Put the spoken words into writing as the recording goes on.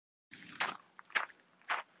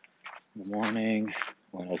Good morning,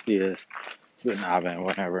 buenos dias, good night,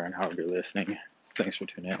 whenever and however you're listening. Thanks for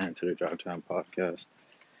tuning in to the Drive Time Podcast.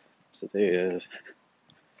 So today is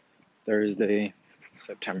Thursday,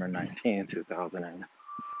 September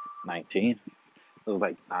 2019. It was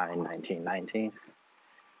like 9/19/19.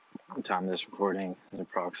 The time of this recording is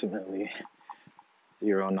approximately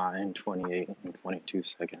 09:28 and 22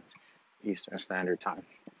 seconds Eastern Standard Time.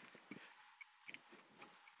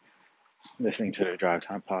 Listening to the Drive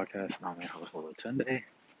Time Podcast, and I'm your host, Olatunde.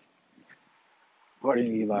 Recording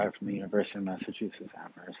to you live from the University of Massachusetts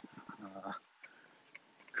Amherst.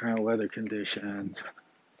 Current weather conditions,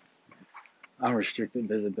 unrestricted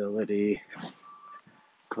visibility,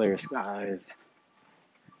 clear skies,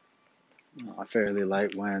 fairly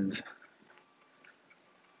light winds,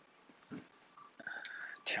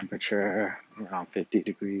 temperature around 50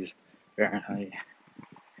 degrees Fahrenheit.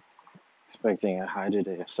 Expecting a high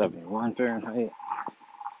today of 71 Fahrenheit.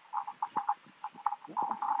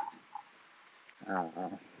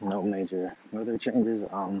 No major weather changes.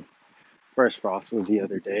 First frost was the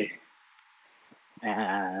other day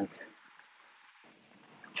and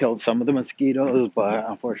killed some of the mosquitoes, but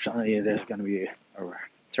unfortunately there's going to be a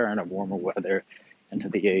return of warmer weather into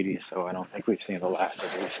the 80s, so I don't think we've seen the last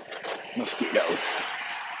of these mosquitoes.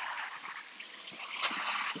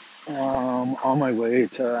 On my way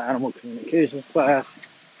to animal communications class,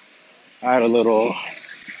 I had a little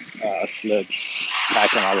slip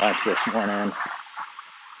packing my lunch this morning.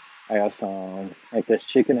 I got some, like this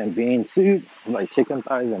chicken and bean soup, like chicken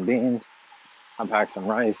thighs and beans. I packed some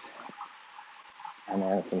rice and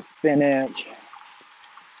then some spinach.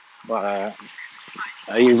 But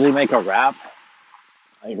I usually make a wrap.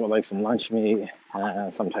 I go like some lunch meat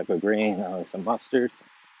and some type of green, some mustard,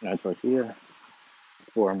 and a tortilla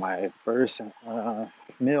for my first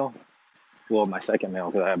meal. Well, my second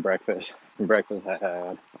meal because I had breakfast. For breakfast, I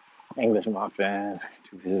had English muffin,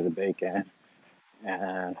 2 pieces of bacon,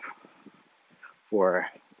 and 4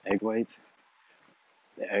 egg whites.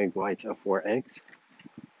 The egg whites of 4 eggs.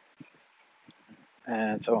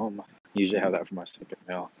 And so I usually have that for my second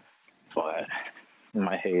meal. But in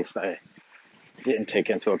my haste, I didn't take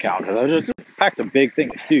into account because I just packed a big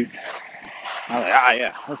thing of soup. I was like,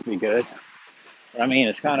 yeah, this will be good. I mean,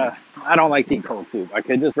 it's kind of, I don't like to eat cold soup. I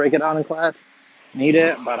could just break it out in class, eat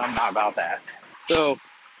it, but I'm not about that. So I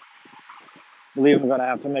believe I'm going to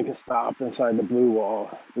have to make a stop inside the blue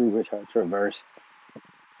wall through which I traverse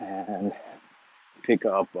and pick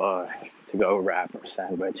up to-go wrap or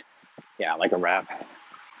sandwich. Yeah, like a wrap. I don't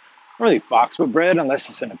really box with bread unless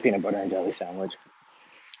it's in a peanut butter and jelly sandwich.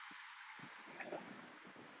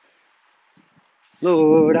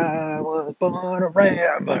 Lord, I was born a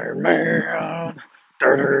rambler man.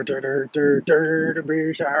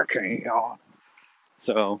 Bitch, I can't.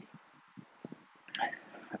 So I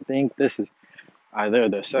think this is either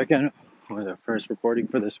the second or the first recording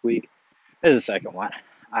for this week. This is the second one.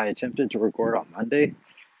 I attempted to record on Monday,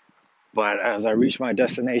 but as I reached my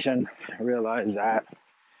destination, I realized that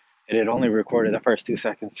it had only recorded the first 2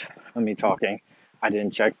 seconds of me talking. I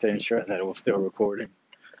didn't check to ensure that it was still recording.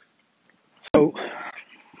 So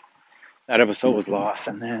that episode was lost.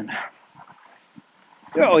 And then,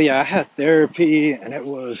 I had therapy and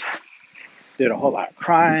did a whole lot of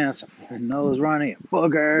crying, some nose running and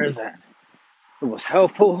boogers, and it was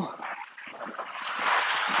helpful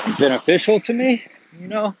and beneficial to me,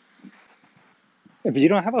 if you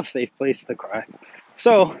don't have a safe place to cry.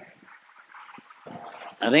 So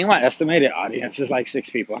I think my estimated audience is like 6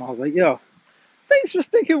 people. And I was like, thanks for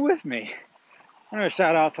sticking with me. I'm going to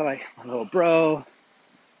shout out to like my little bro,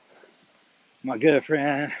 my good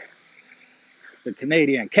friend, the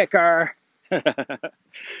Canadian kicker. Got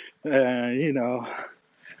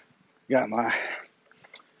my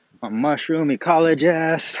mushroom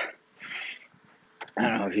ecologist. I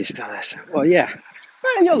don't know if he's still listening. Well, yeah.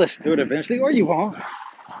 Well, you'll listen to it eventually, or you won't.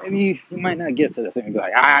 Maybe you might not get to this and be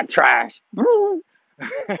like, trash.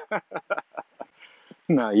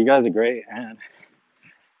 No, you guys are great, and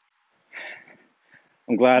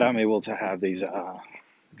I'm glad I'm able to have these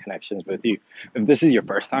connections with you. If this is your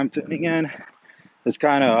first time tuning in, it's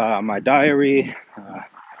kind of my diary,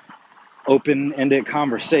 open-ended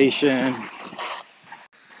conversation,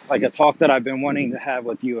 like a talk that I've been wanting to have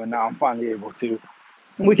with you, and now I'm finally able to.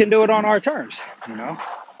 And we can do it on our terms,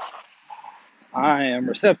 I am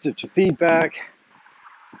receptive to feedback,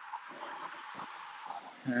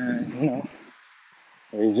 and,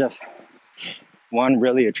 there's just one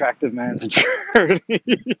really attractive man's journey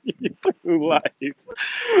through life.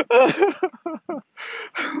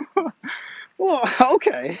 Well,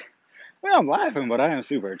 okay. Well, I'm laughing, but I am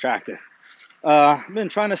super attractive. I've been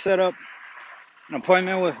trying to set up an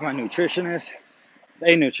appointment with my nutritionist,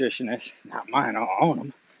 a nutritionist, not mine, I don't own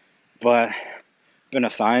them, but been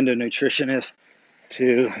assigned a nutritionist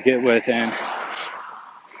to get with and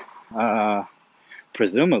uh,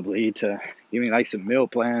 presumably to give me like some meal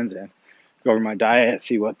plans and go over my diet,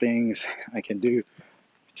 see what things I can do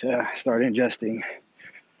to start ingesting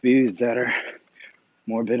foods that are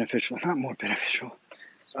more beneficial, not more beneficial.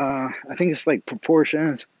 I think it's like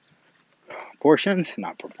portions,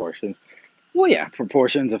 not proportions. Well, yeah,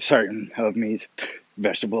 proportions of certain of meats,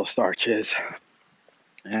 vegetables, starches,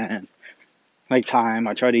 and like time.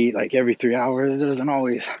 I try to eat like every 3 hours. It doesn't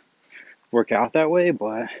always work out that way,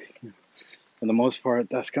 but for the most part,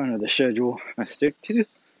 that's kind of the schedule I stick to.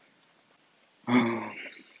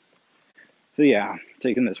 So yeah,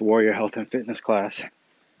 taking this Warrior Health and Fitness class,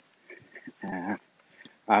 and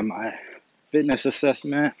I have my fitness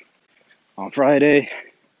assessment on Friday.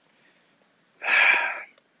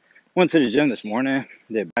 Went to the gym this morning,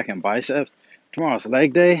 did back and biceps. Tomorrow's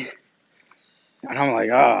leg day, and I'm like,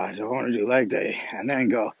 so I want to do leg day and then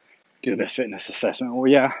go do this fitness assessment. Well,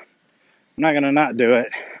 yeah, I'm not gonna not do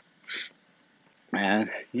it, and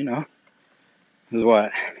this is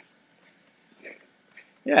what,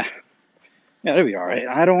 yeah, it'll be all right.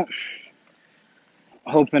 I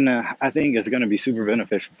think it's gonna be super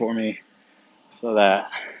beneficial for me, so that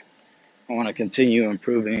I want to continue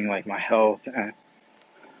improving like my health and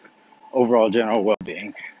overall general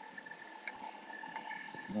well-being.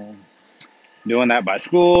 Doing that by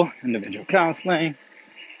school, individual counseling,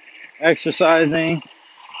 exercising,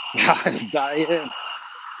 diet,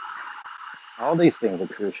 all these things are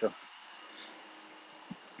crucial.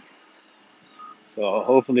 So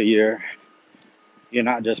hopefully you're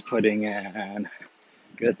not just putting in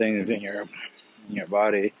good things in your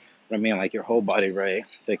body, but I mean like your whole body, right?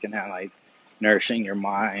 Taking out like nourishing your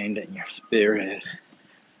mind and your spirit,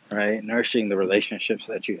 right? Nourishing the relationships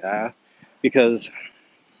that you have, because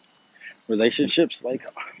relationships like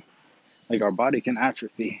our body can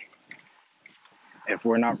atrophy if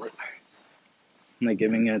we're not like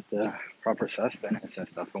giving it the proper sustenance and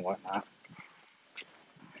stuff and whatnot.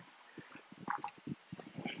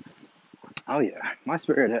 Oh yeah, my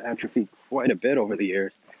spirit had atrophied quite a bit over the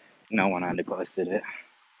years, when I neglected it.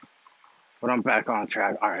 But I'm back on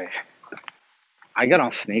track. All right, I got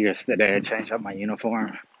on sneakers today. I changed up my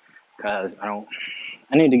uniform because I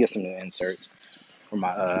need to get some new inserts for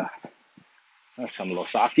my some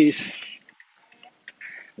Lasakis,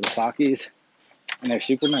 and they're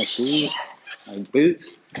super nice shoes, like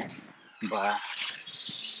boots, but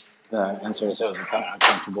the inserts are kind of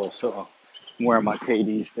uncomfortable, so I'm wearing my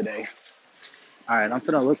KDs today. All right, I'm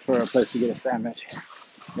gonna look for a place to get a sandwich.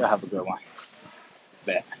 Y'all have a good one.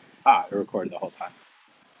 Bet. I recorded the whole time.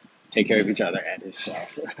 Take care of each other and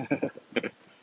yourselves.